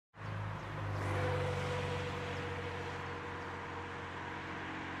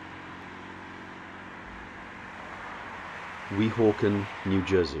Weehawken, New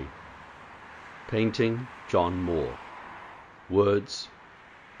Jersey. Painting, John Moore. Words,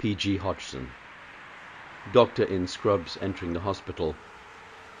 P.G. Hodgson. Doctor in scrubs entering the hospital,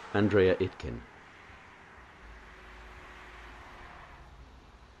 Andrea Itkin.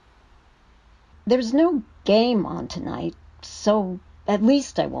 There's no game on tonight, so at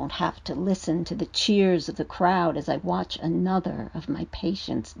least I won't have to listen to the cheers of the crowd as I watch another of my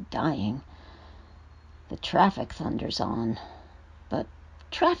patients dying. The traffic thunder's on, but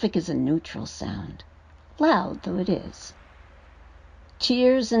traffic is a neutral sound, loud though it is.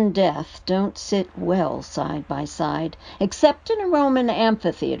 Cheers and death don't sit well side by side, except in a Roman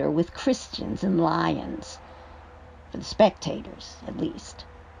amphitheater with Christians and lions. For the spectators, at least.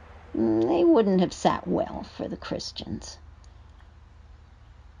 They wouldn't have sat well for the Christians.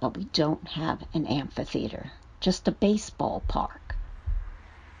 But we don't have an amphitheater, just a baseball park.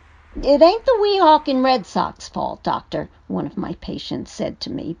 "It ain't the Weehawken Red Sox fault, Doctor," one of my patients said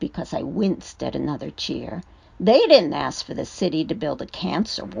to me because I winced at another cheer. "They didn't ask for the city to build a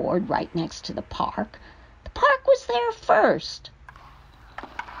cancer ward right next to the park. The park was there first."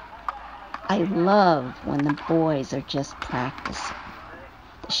 I love when the boys are just practicing.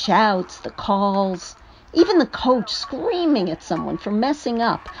 The shouts, the calls, even the coach screaming at someone for messing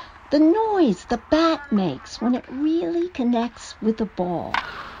up, the noise the bat makes when it really connects with the ball.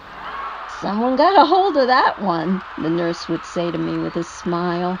 "Someone got a hold of that one," the nurse would say to me with a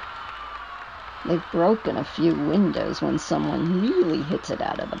smile. They've broken a few windows when someone really hits it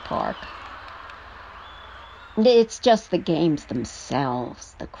out of the park. It's just the games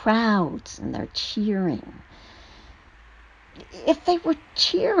themselves, the crowds and their cheering. If they were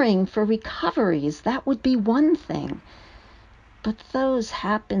cheering for recoveries, that would be one thing. But those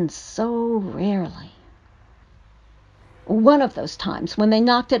happen so rarely. One of those times, when they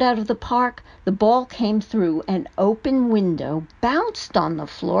knocked it out of the park, the ball came through an open window, bounced on the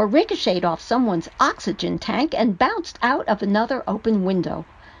floor, ricocheted off someone's oxygen tank, and bounced out of another open window.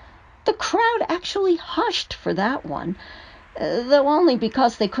 The crowd actually hushed for that one, though only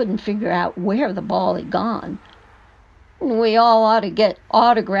because they couldn't figure out where the ball had gone. "We all ought to get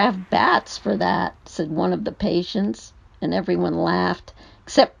autographed bats for that," said one of the patients, and everyone laughed,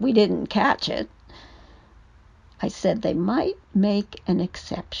 except we didn't catch it. I said they might make an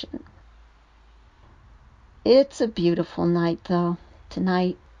exception. It's a beautiful night, though,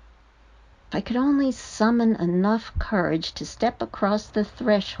 tonight. If I could only summon enough courage to step across the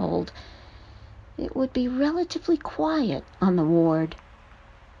threshold, it would be relatively quiet on the ward.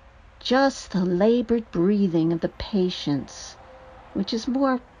 Just the labored breathing of the patients, which is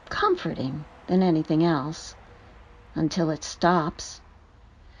more comforting than anything else, until it stops,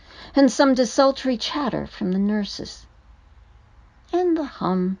 and some desultory chatter from the nurses, and the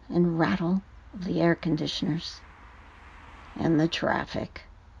hum and rattle of the air conditioners, and the traffic.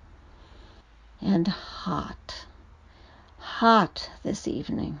 And hot this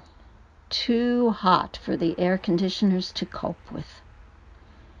evening, too hot for the air conditioners to cope with,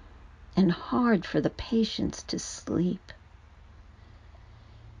 and hard for the patients to sleep.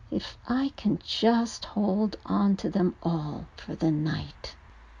 If I can just hold on to them all for the night.